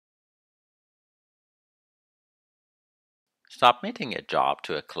Submitting a job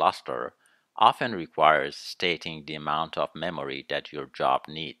to a cluster often requires stating the amount of memory that your job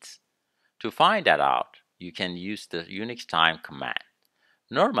needs. To find that out, you can use the Unix time command.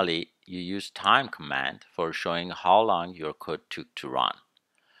 Normally, you use time command for showing how long your code took to run,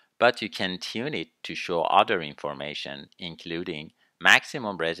 but you can tune it to show other information, including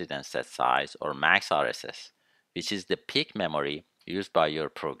maximum residence set size or max RSS, which is the peak memory used by your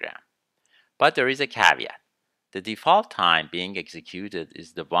program. But there is a caveat. The default time being executed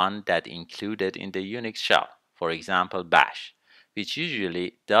is the one that included in the Unix shell, for example bash, which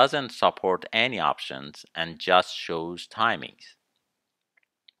usually doesn't support any options and just shows timings.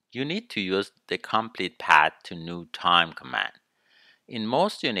 You need to use the complete path to new time command. In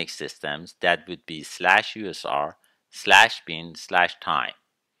most Unix systems, that would be /usr /bin/time,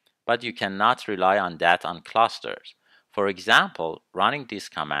 but you cannot rely on that on clusters. For example, running this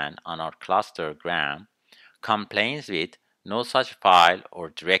command on our cluster gram complains with no such file or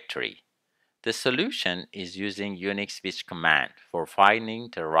directory. The solution is using Unix switch command for finding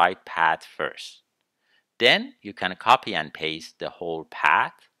the right path first. Then you can copy and paste the whole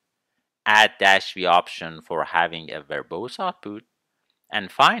path, add -v option for having a verbose output,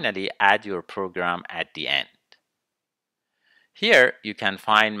 and finally add your program at the end. Here you can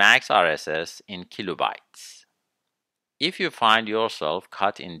find max RSS in kilobytes. If you find yourself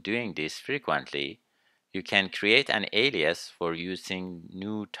caught in doing this frequently, you can create an alias for using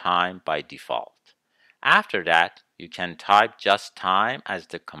new time by default. After that, you can type just time as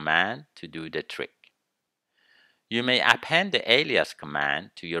the command to do the trick. You may append the alias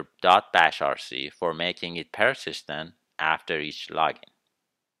command to your .bashrc for making it persistent after each login.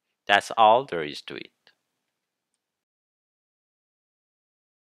 That's all there is to it.